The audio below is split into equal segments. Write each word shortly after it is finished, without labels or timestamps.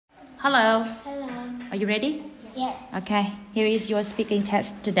Hello. Hello. Are you ready? Yes. Okay, here is your speaking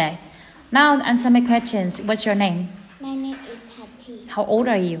test today. Now answer my questions. What's your name? My name is Hati. How old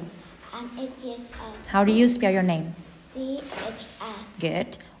are you? I'm 8 years old. How do you spell your name? C-H-I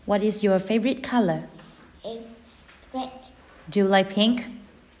Good. What is your favorite color? is red. Do you like pink?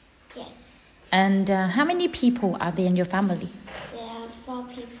 Yes. And how many people are there in your family? There are 4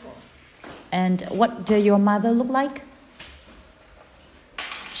 people. And what does your mother look like?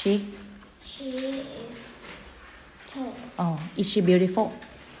 She? She is tall. Oh, is she beautiful?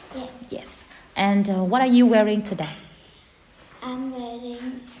 Yes. Yes. And what are you wearing today? I'm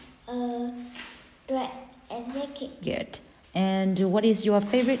wearing a dress and jacket. Good. And what is your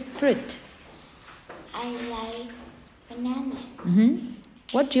favorite fruit? I like banana.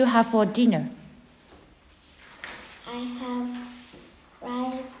 What do you have for dinner? I have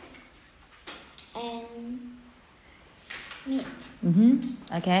rice and meat.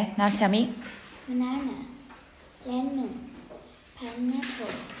 Okay, now tell me. Banana, lemon, pineapple,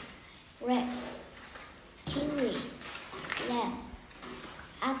 grapes, kiwi, lamb,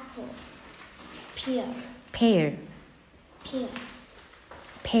 apple, pear, Pear.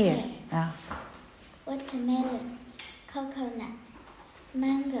 Pear. Ah, watermelon, coconut,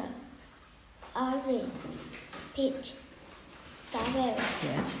 mango, orange, peach, strawberry.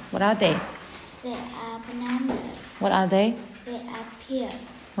 good. What are they? They are bananas. What are they? They are pears.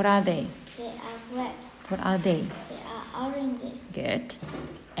 What are they? They are grapes. What are they? They are oranges. Good.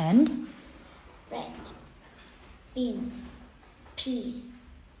 And? Red, beans, peas,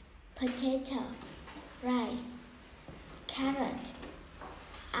 potato, rice, carrot,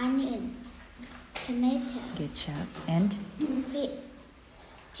 onion, tomato, Good job. And? fish,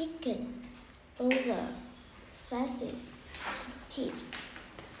 chicken, burger, sausage, chips,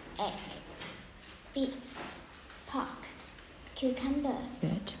 egg, beef, pork, cucumber,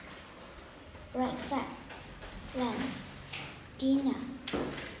 Good. breakfast, lunch, dinner,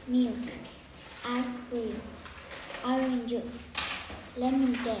 milk, ice cream, orange juice,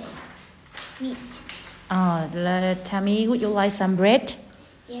 lemonade, meat. Tell me, would you like some bread?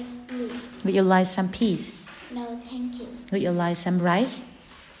 Yes, please. Would you like some peas? No, thank you. Would you like some rice?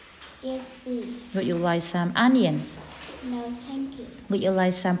 Yes, please. Would you like some onions? No, thank you. Would you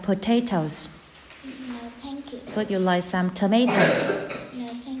like some potatoes? No, thank you. Would you like some tomatoes? No,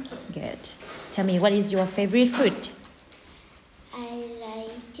 thank you. Good. Tell me, what is your favorite food? I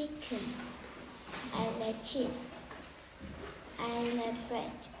like chicken. I like cheese. I like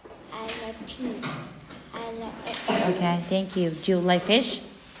bread. I like peas. I like egg. Okay, thank you. Do you like fish?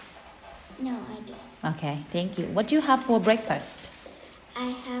 No, I don't. Okay, thank you. What do you have for breakfast? I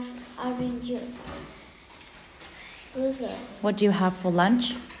have orange juice. Burger. What do you have for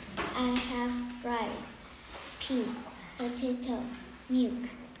lunch? I have rice, peas, potato, milk.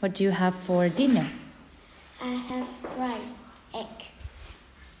 What do you have for dinner? I have rice, egg,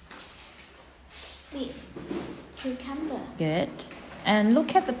 beef, cucumber. Good. And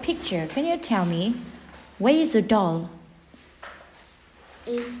look at the picture. Can you tell me, where is the doll?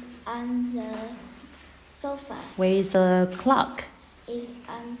 Is on the sofa. Where is the clock? Is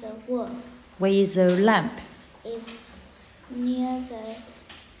on the wall. Where is the lamp? Is near the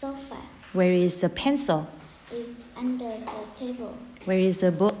sofa. Where is the pencil? Is under the table. Where is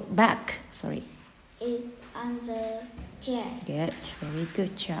the book bag? Sorry. Is on the chair. Good. Very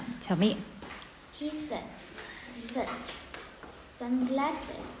good job. Tell me. T-shirt, shirt,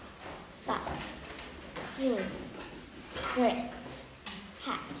 sunglasses, socks, shoes, dress,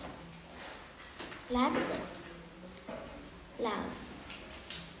 hat, glasses, blouse,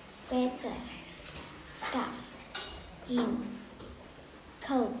 sweater, scarf, jeans,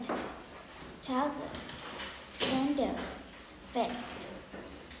 coat, trousers, sandals, vest,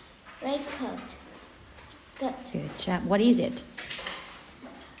 raincoat, skirt. Good job. What is it?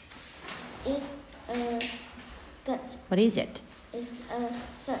 Is a skirt. What is it? Is a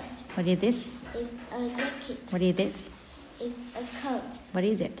shirt. What is this? Is a jacket. What is this? Is a coat. What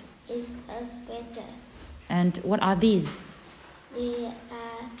is it? Is a sweater. And what are these? They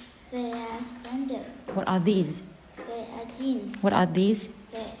are sandals. What are these? They are jeans. What are these?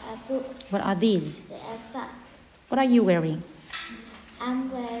 They are boots. What are these? They are socks. What are you wearing?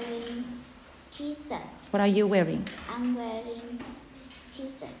 I'm wearing t-shirt. What are you wearing? I'm wearing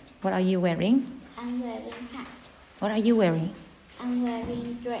t-shirt. What are you wearing? I'm wearing hat. What are you wearing? I'm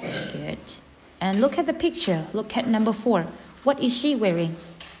wearing dress. Good. And look at the picture. Look at number 4. What is she wearing?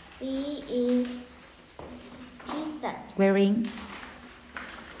 She is t-shirt. Wearing?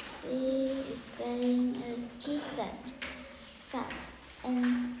 She is wearing a t-shirt, socks,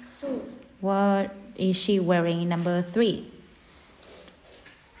 and shoes. What is she wearing? Number 3.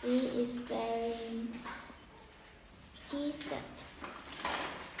 She is wearing t-shirt,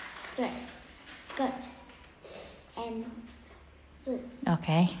 dress, skirt, and suit.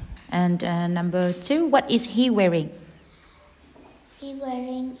 Okay. And number 2, what is he wearing? He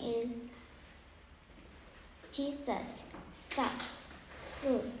wearing is t-shirt, socks,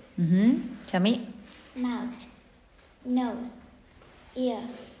 shoes, Tell me. mouth, nose, ear,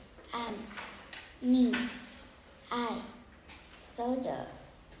 arm, knee, eye, shoulder,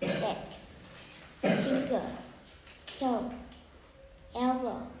 back, finger, toe,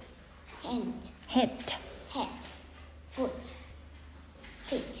 elbow, hand, Head. head, foot,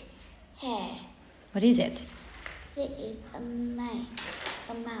 feet, hair. What is it? This is a mouth.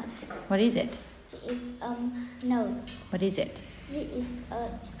 What is it? This is a nose. What is it? This is a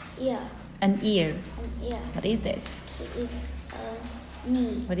ear. An ear. An ear. What is this? This is a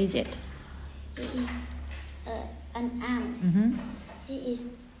knee. What is it? This is an arm. This is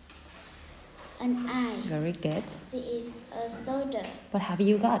an eye. Very good. This is a shoulder. What have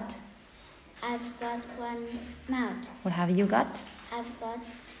you got? I've got one mouth. What have you got? I've got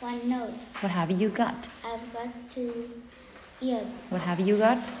one nose. What have you got? I've got 2 ears. What have you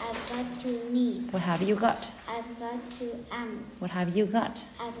got? I've got 2 knees. What have you got? I've got 2 arms. What have you got?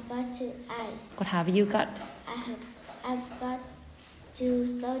 I've got 2 eyes. What have you got? I've got 2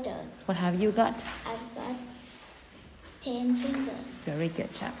 shoulders. What have you got? I've got 10 fingers. Very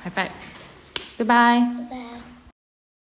good job. High five. Goodbye. Bye.